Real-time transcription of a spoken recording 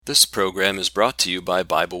This program is brought to you by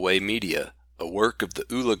Bible Way Media, a work of the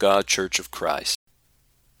Ulaga Church of Christ.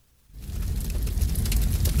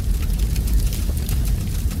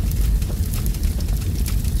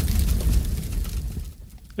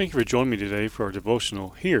 Thank you for joining me today for our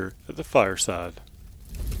devotional here at the Fireside.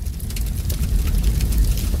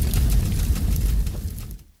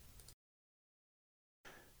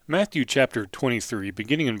 Matthew chapter 23,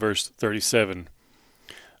 beginning in verse 37.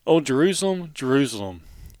 O Jerusalem, Jerusalem,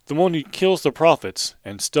 the one who kills the prophets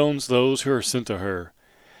and stones those who are sent to her.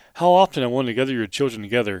 How often I wanted to gather your children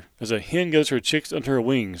together, as a hen gathers her chicks under her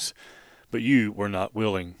wings, but you were not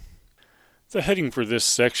willing. The heading for this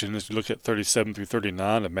section, as we look at 37 through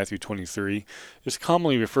 39 of Matthew 23, is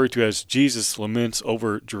commonly referred to as Jesus laments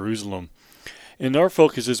over Jerusalem. And our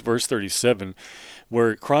focus is verse 37,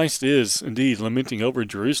 where Christ is indeed lamenting over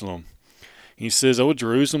Jerusalem. He says, O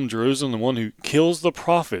Jerusalem, Jerusalem, the one who kills the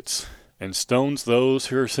prophets and stones those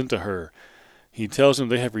who are sent to her. He tells them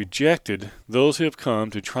they have rejected those who have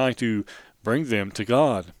come to try to bring them to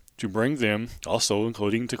God, to bring them also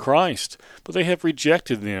including to Christ, but they have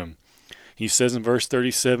rejected them. He says in verse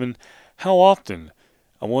 37, How often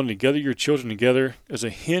I wanted to gather your children together as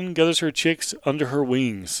a hen gathers her chicks under her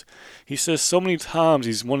wings. He says so many times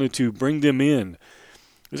he's wanted to bring them in.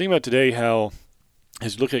 We think about today how,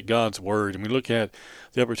 as we look at God's Word and we look at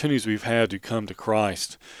the opportunities we've had to come to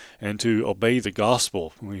Christ and to obey the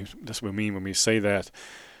gospel, that's what we mean when we say that.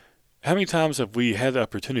 How many times have we had the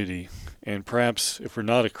opportunity, and perhaps if we're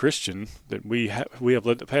not a Christian, that we have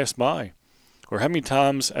let it pass by? Or how many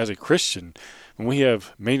times as a Christian, when we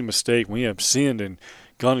have made a mistake, when we have sinned and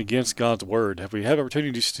gone against God's Word, have we had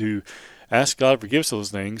opportunities to ask God to forgive us those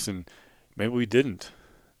things, and maybe we didn't?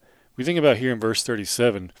 We think about here in verse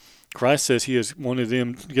 37, Christ says he has wanted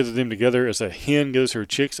them to gather them together as a hen gathers her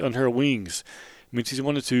chicks under her wings. It means he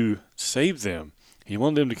wanted to save them. He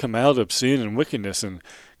wanted them to come out of sin and wickedness and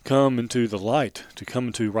come into the light, to come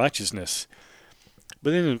into righteousness.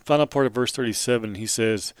 But then in the final part of verse 37, he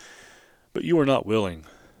says, But you are not willing.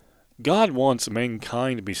 God wants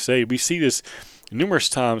mankind to be saved. We see this numerous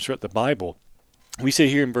times throughout the Bible. We see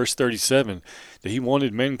here in verse 37 that he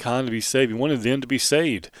wanted mankind to be saved. He wanted them to be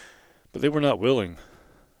saved, but they were not willing.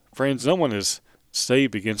 Friends, no one is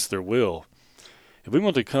saved against their will. If we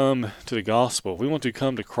want to come to the gospel, if we want to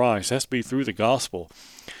come to Christ, it has to be through the gospel.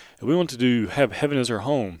 If we want to have heaven as our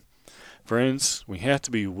home, friends, we have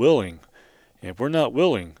to be willing. And if we're not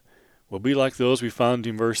willing, we'll be like those we find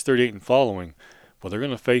in verse 38 and following. Well, they're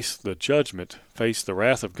going to face the judgment, face the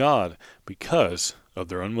wrath of God because of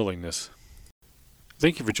their unwillingness.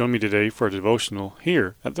 Thank you for joining me today for a devotional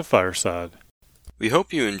here at the Fireside. We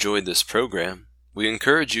hope you enjoyed this program. We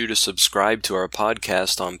encourage you to subscribe to our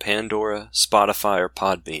podcast on Pandora, Spotify, or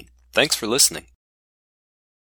Podbean. Thanks for listening.